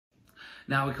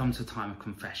Now we come to a time of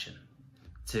confession,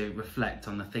 to reflect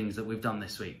on the things that we've done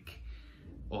this week,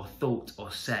 or thought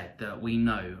or said that we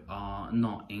know are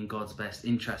not in God's best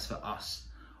interest for us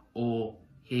or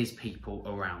his people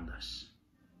around us.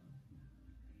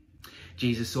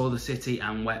 Jesus saw the city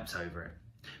and wept over it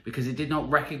because it did not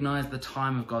recognize the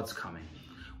time of God's coming.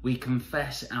 We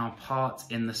confess our part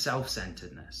in the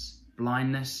self-centeredness,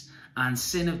 blindness, and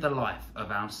sin of the life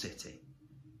of our city.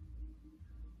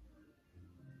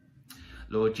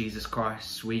 Lord Jesus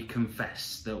Christ, we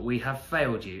confess that we have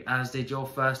failed you, as did your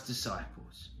first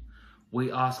disciples.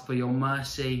 We ask for your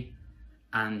mercy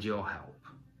and your help.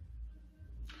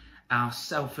 Our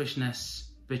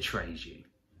selfishness betrays you.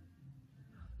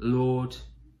 Lord,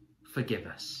 forgive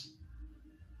us.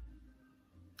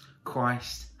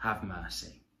 Christ, have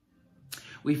mercy.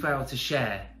 We fail to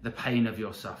share the pain of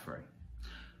your suffering.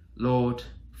 Lord,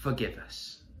 forgive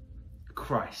us.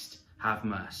 Christ, have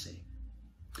mercy.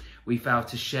 We fail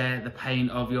to share the pain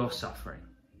of your suffering.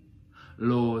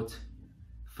 Lord,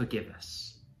 forgive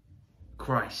us.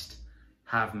 Christ,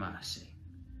 have mercy.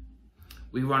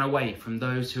 We run away from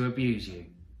those who abuse you.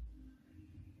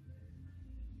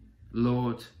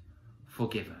 Lord,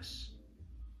 forgive us.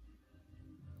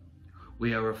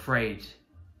 We are afraid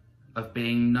of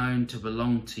being known to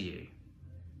belong to you.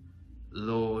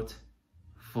 Lord,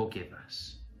 forgive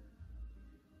us.